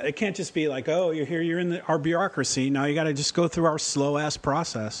be that. It can't just be like, oh, you're here, you're in our bureaucracy. Now you got to just go through our slow-ass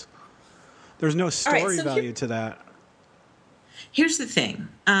process. There's no story value to that. Here's the thing.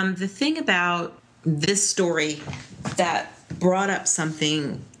 The thing about this story that brought up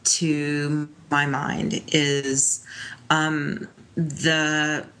something to my mind is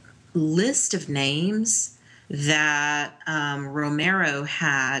the list of names that Romero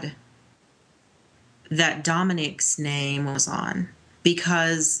had that Dominique's name was on.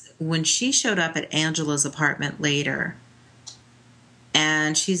 Because when she showed up at Angela's apartment later,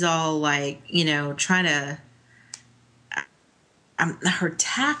 and she's all like, trying to... her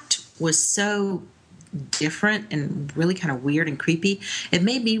tact was so different and really kind of weird and creepy. It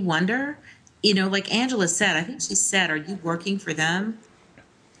made me wonder, like Angela said, I think she said, "Are you working for them?"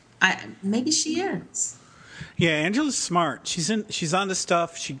 Maybe she is. Yeah, Angela's smart. She's on the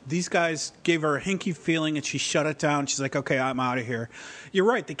stuff. These guys gave her a hinky feeling, and she shut it down. She's like, "Okay, I'm out of here." You're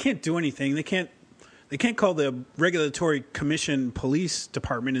right. They can't do anything. They can't call the Regulatory Commission police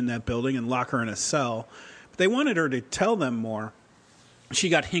department in that building and lock her in a cell. But they wanted her to tell them more. She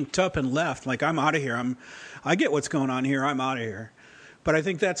got hinked up and left. Like, I'm out of here. I get what's going on here. I'm out of here. But I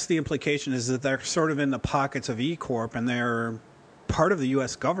think that's the implication, is that they're sort of in the pockets of E-Corp and they're part of the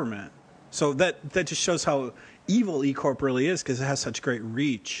U.S. government. So that just shows how evil E-Corp really is, because it has such great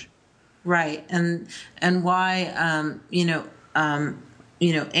reach. Right. And why,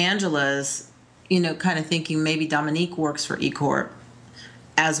 Angela's, kind of thinking maybe Dominique works for E-Corp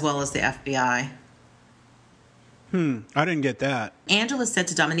as well as the FBI. I didn't get that. Angela said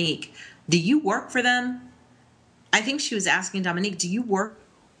to Dominique, "Do you work for them?" I think she was asking Dominique, "Do you work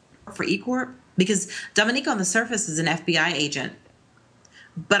for E-Corp?" Because Dominique on the surface is an FBI agent.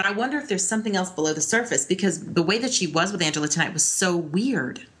 But I wonder if there's something else below the surface, because the way that she was with Angela tonight was so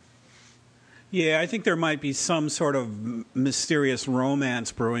weird. Yeah, I think there might be some sort of mysterious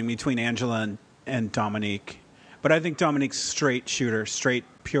romance brewing between Angela and Dominique. But I think Dominique's straight shooter, straight,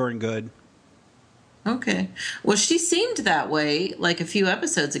 pure and good. Okay. Well, she seemed that way like a few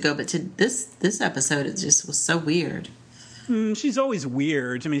episodes ago, but to this episode, it just was so weird. She's always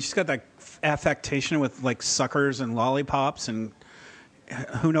weird. I mean, she's got that affectation with like suckers and lollipops, and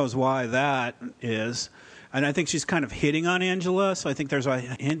who knows why that is. And I think she's kind of hitting on Angela, so I think there's a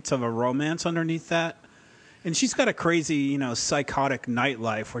hint of a romance underneath that. And she's got a crazy, psychotic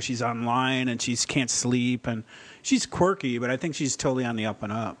nightlife where she's online and she can't sleep, and she's quirky, but I think she's totally on the up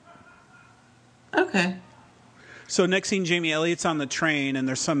and up. Okay. So next scene, Jamie Elliott's on the train, and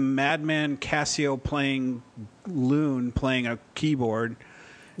there's some madman Casio playing loon playing a keyboard.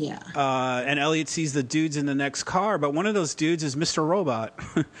 Yeah. And Elliot sees the dudes in the next car, but one of those dudes is Mr. Robot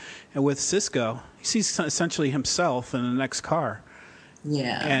and with Cisco. He sees essentially himself in the next car.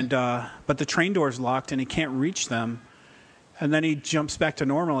 Yeah. And but the train door's locked and he can't reach them. And then he jumps back to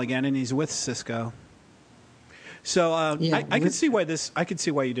normal again and he's with Cisco. So I could see why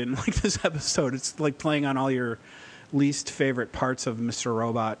you didn't like this episode. It's like playing on all your least favorite parts of Mr.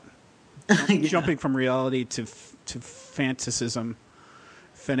 Robot. Jumping from reality to fantasism.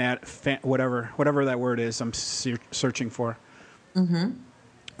 Whatever that word is I'm searching for. Mm-hmm.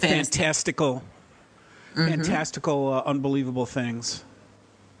 Fantastical, unbelievable things.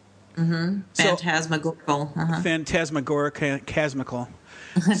 Mm-hmm. Phantasmagorical. Phantasmagorical.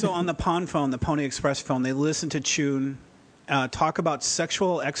 So on the PON phone, the Pony Express phone, they listen to Chun talk about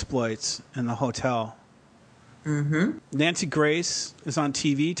sexual exploits in the hotel. Mm-hmm. Nancy Grace is on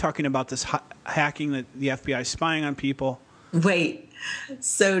TV talking about this hacking that the FBI is spying on people. Wait.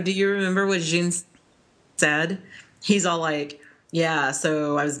 So do you remember what June said? He's all like, yeah,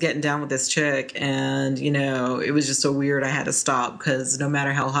 so I was getting down with this chick and, it was just so weird I had to stop because no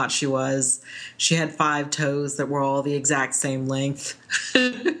matter how hot she was, she had 5 toes that were all the exact same length.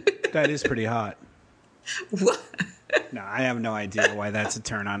 That is pretty hot. What? No, I have no idea why that's a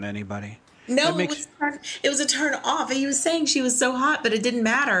turn on to anybody. No, it was a turn off. He was saying she was so hot, but it didn't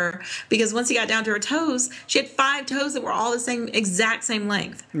matter because once he got down to her toes, she had 5 toes that were all the exact same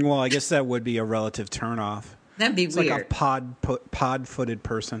length. Well, I guess that would be a relative turn off. That'd be weird. Like a pod-footed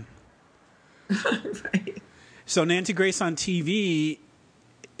person. Right. So Nancy Grace on TV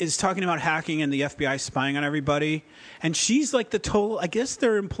is talking about hacking and the FBI spying on everybody. And she's like the total, I guess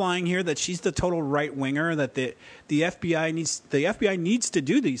they're implying here that she's the total right-winger, that the FBI needs to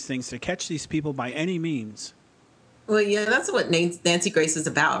do these things to catch these people by any means. Well, yeah, that's what Nancy Grace is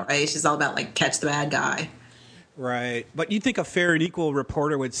about, right? She's all about, catch the bad guy. Right. But you'd think a fair and equal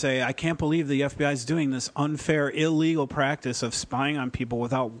reporter would say, I can't believe the FBI is doing this unfair, illegal practice of spying on people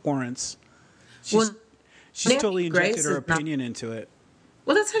without warrants. She's totally injected her opinion into it.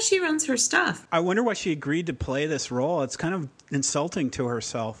 Well, that's how she runs her stuff. I wonder why she agreed to play this role. It's kind of insulting to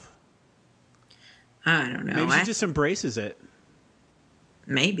herself. I don't know. Maybe she just embraces it.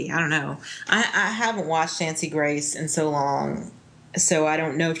 Maybe. I don't know. I haven't watched Nancy Grace in so long, so I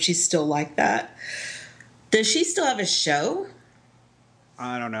don't know if she's still like that. Does she still have a show?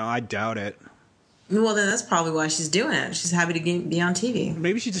 I don't know. I doubt it. Well, then that's probably why she's doing it. She's happy to be on TV.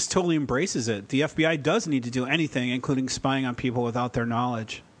 Maybe she just totally embraces it. The FBI does need to do anything, including spying on people without their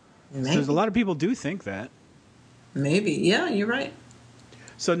knowledge. Because a lot of people do think that. Maybe. Yeah, you're right.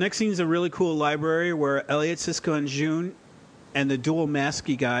 So next scene is a really cool library where Elliot, Cisco, and June and the dual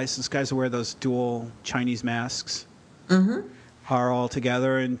masky guys, those guys who wear those dual Chinese masks, are all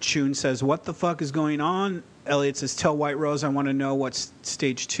together. And Chun says, what the fuck is going on? Elliot says, tell White Rose I want to know what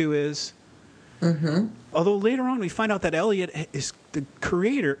stage 2 is. Mm-hmm. Although later on we find out that Elliot is the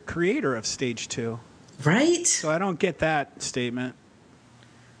creator of stage 2. Right. So I don't get that statement.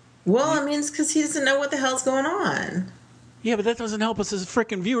 Well, I mean, it's because he doesn't know what the hell's going on. Yeah, but that doesn't help us as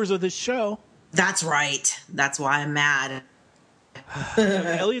freaking viewers of this show. That's right. That's why I'm mad.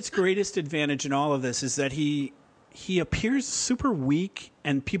 Elliot's greatest advantage in all of this is that he appears super weak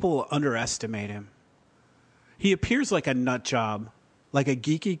and people underestimate him. He appears like a nut job. Like a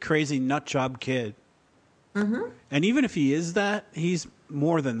geeky, crazy nut job kid. Mm-hmm. And even if he is that, he's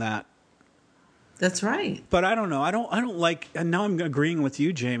more than that. That's right. But I don't know. I don't like, and now I'm agreeing with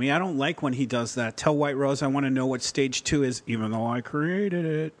you, Jamie. I don't like when he does that. Tell White Rose I want to know what stage 2 is, even though I created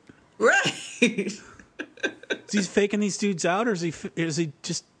it. Right. Is he faking these dudes out, or is he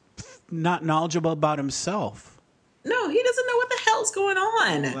just not knowledgeable about himself? No, he doesn't know what the hell's going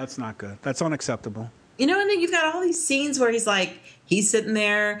on. Well, that's not good. That's unacceptable. And then you've got all these scenes where he's sitting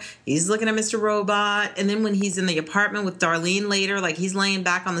there, he's looking at Mr. Robot, and then when he's in the apartment with Darlene later, like he's laying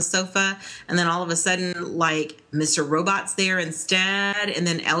back on the sofa, and then all of a sudden, like Mr. Robot's there instead, and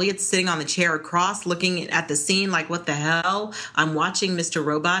then Elliot's sitting on the chair across looking at the scene like, what the hell? I'm watching Mr.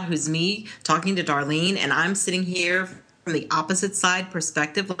 Robot, who's me, talking to Darlene, and I'm sitting here from the opposite side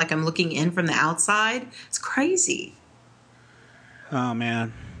perspective, like I'm looking in from the outside. It's crazy. Oh,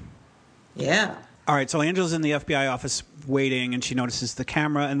 man. Yeah. All right, so Angela's in the FBI office waiting, and she notices the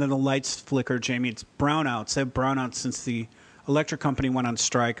camera, and then the lights flicker. Jamie, it's brownouts. They have brownouts since the electric company went on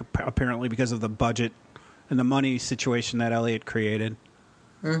strike, apparently because of the budget and the money situation that Elliot created,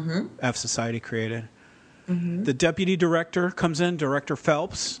 F Society created. The deputy director comes in, Director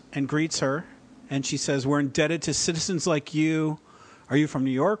Phelps, and greets her, and she says, we're indebted to citizens like you. Are you from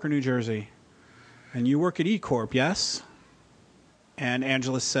New York or New Jersey? And you work at E-Corp, yes? And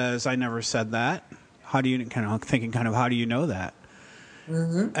Angela says, I never said that. How do you, how do you know that?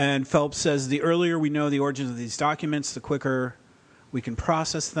 And Phelps says, the earlier we know the origins of these documents, the quicker we can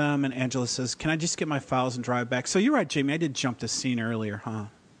process them. And Angela says, can I just get my files and drive back? So you're right, Jamie. I did jump this scene earlier, huh?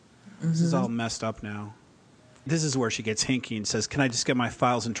 This is all messed up now. This is where she gets hinky and says, can I just get my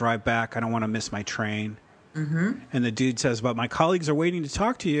files and drive back? I don't want to miss my train. And the dude says, but my colleagues are waiting to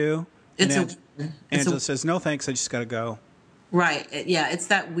talk to you. And Angela says, no, thanks. I just got to go. Right. Yeah. It's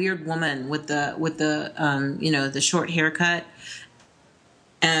that weird woman with the the short haircut.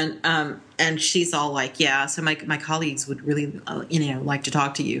 And she's all like, yeah, so my colleagues would really, like to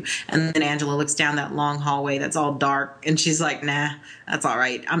talk to you. And then Angela looks down that long hallway that's all dark. And she's like, nah, that's all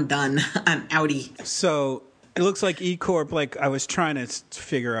right. I'm done. I'm outie. So it looks like E-Corp, like I was trying to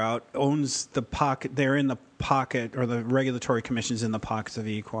figure out, owns the pocket. They're in the pocket, or the regulatory commission's in the pockets of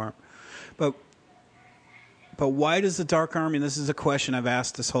E-Corp. But why does the Dark Army, and this is a question I've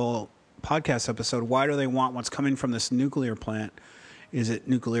asked this whole podcast episode, why do they want what's coming from this nuclear plant? Is it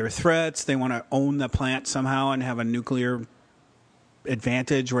nuclear threats? They want to own the plant somehow and have a nuclear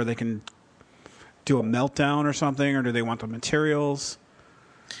advantage where they can do a meltdown or something? Or do they want the materials?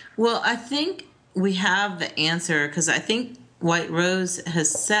 Well, I think we have the answer, because I think White Rose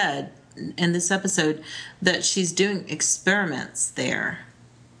has said in this episode that she's doing experiments there.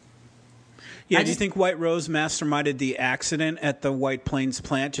 Yeah, do you think White Rose masterminded the accident at the White Plains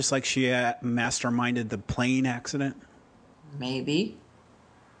plant, just like she masterminded the plane accident? Maybe.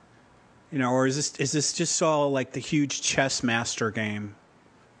 Or is this just all like the huge chess master game,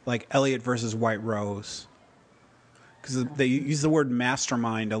 like Elliot versus White Rose? Because they use the word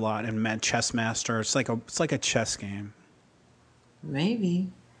mastermind a lot in chess master. It's like a chess game.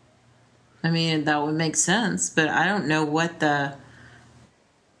 Maybe. I mean, that would make sense, but I don't know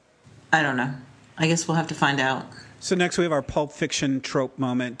I don't know. I guess we'll have to find out. So next we have our Pulp Fiction trope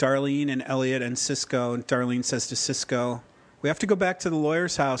moment. Darlene and Elliot and Cisco. Darlene says to Cisco, we have to go back to the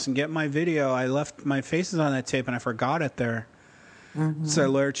lawyer's house and get my video. I left my faces on that tape and I forgot it there. What's that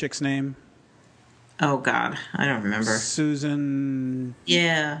lawyer chick's name? Oh, God. I don't remember. Susan.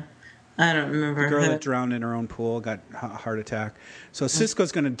 Yeah. I don't remember. The girl that drowned in her own pool, got a heart attack. So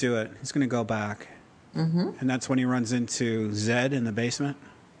Cisco's going to do it. He's going to go back. And that's when he runs into Zed in the basement.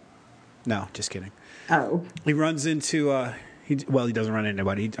 No, just kidding. Oh. He runs into he doesn't run into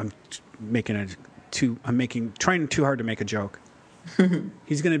anybody. I'm trying too hard to make a joke.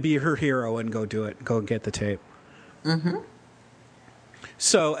 He's going to be her hero and go do it. Go and get the tape.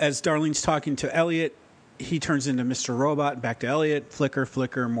 So as Darlene's talking to Elliot, he turns into Mr. Robot, back to Elliot, flicker,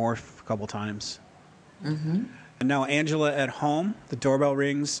 morph a couple times. And now Angela at home, the doorbell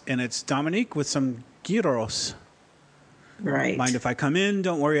rings, and it's Dominique with some gyros. Right. Mind if I come in?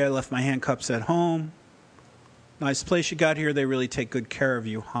 Don't worry, I left my handcuffs at home. Nice place you got here. They really take good care of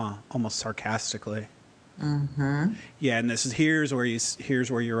you, huh? Almost sarcastically. Yeah, and here's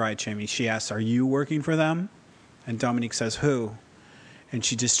where you're right, Jamie. She asks, "Are you working for them?" And Dominique says, "Who?" And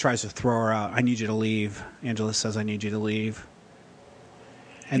she just tries to throw her out. "I need you to leave." Angela says, "I need you to leave."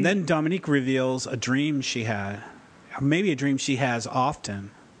 And then Dominique reveals a dream she had, maybe a dream she has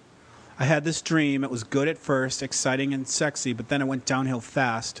often. "I had this dream. It was good at first, exciting and sexy, but then it went downhill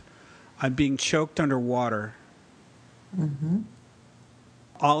fast. I'm being choked underwater."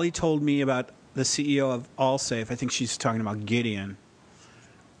 Ollie told me about the CEO of Allsafe. I think she's talking about Gideon.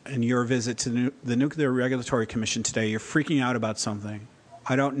 And your visit to the Nuclear Regulatory Commission today, you're freaking out about something.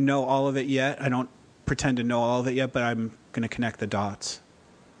 I don't know all of it yet. I don't pretend to know all of it yet, but I'm going to connect the dots.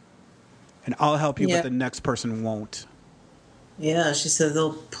 And I'll help you, but the next person won't. Yeah, she said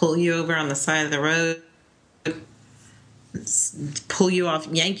they'll pull you over on the side of the road, pull you off,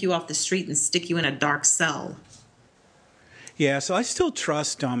 yank you off the street, and stick you in a dark cell. Yeah, so I still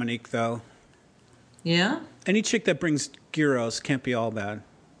trust Dominique, though. Yeah. Any chick that brings gyros can't be all bad.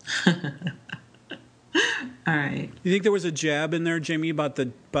 All right. You think there was a jab in there, Jamie, about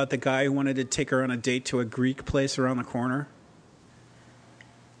the guy who wanted to take her on a date to a Greek place around the corner?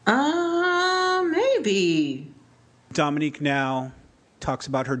 Maybe. Dominique now talks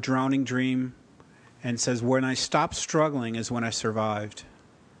about her drowning dream and says, "When I stopped struggling is when I survived."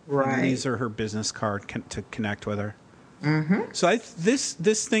 Right. And these are her business card to connect with her. Mm-hmm. So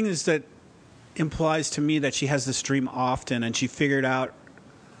this thing is that implies to me that she has this dream often, and she figured out,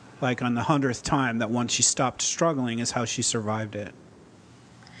 like on the 100th time, that once she stopped struggling is how she survived it.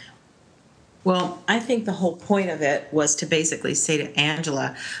 Well, I think the whole point of it was to basically say to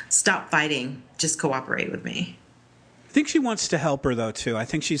Angela, stop fighting, just cooperate with me. I think she wants to help her, though, too. I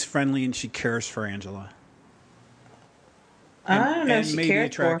think she's friendly and she cares for Angela. I don't know if she maybe cared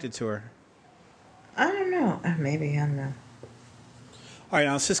attracted to her. I don't know. Maybe, I don't know. All right,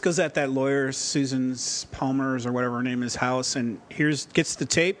 now Cisco's at that lawyer, Susan Palmer's or whatever her name is, house, and gets the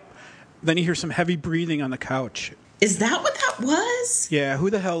tape. Then you hear some heavy breathing on the couch. Is that what that was? Yeah, who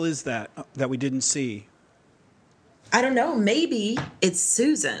the hell is that we didn't see? I don't know. Maybe it's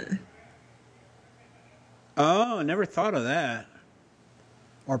Susan. Oh, I never thought of that.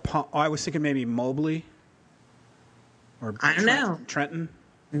 Or I was thinking maybe Mobley. Or I don't know. Trenton.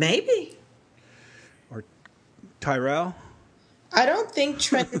 Maybe. Or Tyrell. I don't think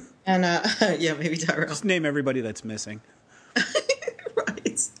Trenton and yeah, maybe Tyrell. Just name everybody that's missing.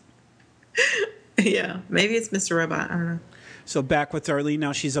 Right. Yeah, maybe it's Mr. Robot. I don't know. So back with Darlene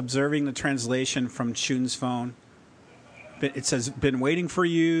now. She's observing the translation from Chun's phone. It says, "Been waiting for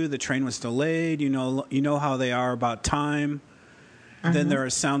you. The train was delayed. You know how they are about time." Then there are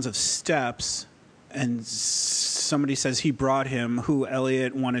sounds of steps, and somebody says he brought him. Who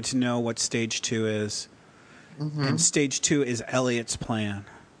Elliot wanted to know what stage 2 is, and stage 2 is Elliot's plan.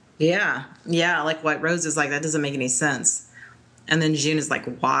 Yeah, like White Rose is like, that doesn't make any sense. And then June is like,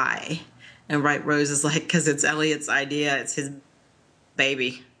 why? And White Rose is like, because it's Elliot's idea. It's his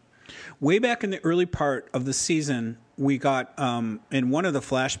baby. Way back in the early part of the season, we got in one of the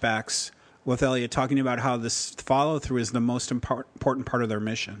flashbacks with Elliot talking about how this follow-through is the most important part of their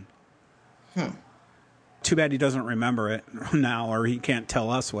mission. Too bad he doesn't remember it now, or he can't tell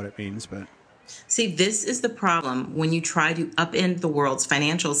us what it means. But see, this is the problem when you try to upend the world's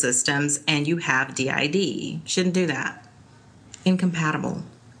financial systems and you have DID. Shouldn't do that. Incompatible.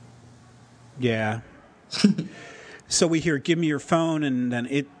 yeah. So we hear, "Give me your phone," and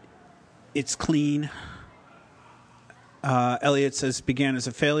then it's clean. Elliot says, "Began as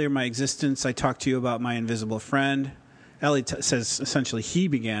a failure, my existence. I talked to you about my invisible friend." Elliot says essentially he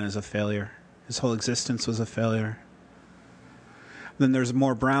began as a failure. His whole existence was a failure. Then there's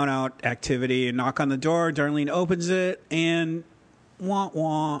more brownout activity. A knock on the door. Darlene opens it, and wah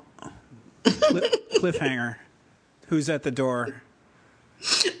wah. Cliffhanger. Who's at the door?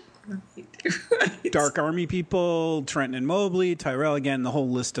 Right. Dark Army people, Trenton and Mobley, Tyrell again. The whole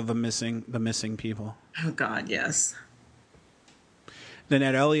list of the missing people. Oh God, yes. Then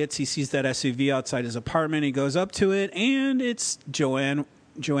at Elliot's, he sees that SUV outside his apartment. He goes up to it, and it's Joanna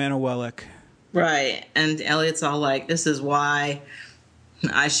Wellick. Right. And Elliot's all like, this is why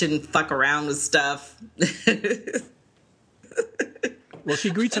I shouldn't fuck around with stuff. Well,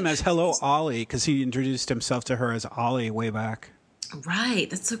 she greets him as "Hello, Ollie," because he introduced himself to her as Ollie way back. Right.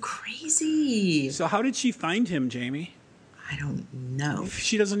 That's so crazy. So how did she find him, Jamie? I don't know. If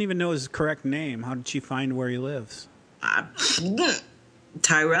she doesn't even know his correct name, how did she find where he lives?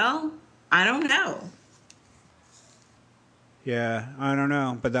 Tyrell? I don't know. Yeah, I don't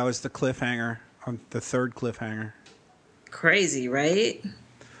know. But that was the cliffhanger, the third cliffhanger. Crazy, right?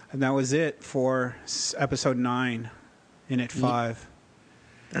 And that was it for episode 9 in It 5.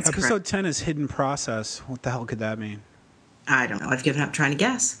 That's Episode correct. 10 is Hidden Process. What the hell could that mean? I don't know. I've given up trying to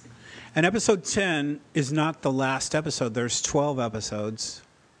guess. And episode 10 is not the last episode. There's 12 episodes.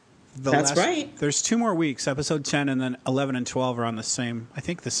 That's right. There's 2 more weeks. Episode 10 and then 11 and 12 are on the same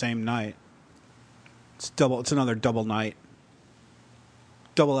night. It's another double night.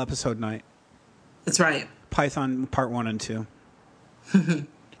 Double episode night. That's right. Python part 1 and 2. All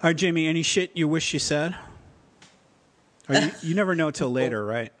right, Jamie, any shit you wish you said? Or you never know till later,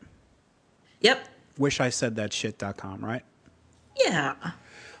 right? Yep. WishIsaidthatshit.com, right? Yeah.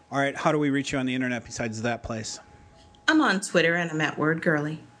 All right, how do we reach you on the internet besides that place? I'm on Twitter and I'm at Word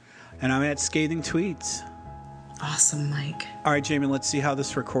Girly. And I'm at Scathing Tweets. Awesome, Mike. All right, Jamie, let's see how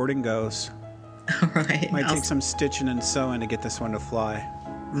this recording goes. All right. Might take some stitching and sewing to get this one to fly.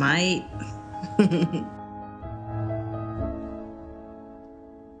 Might.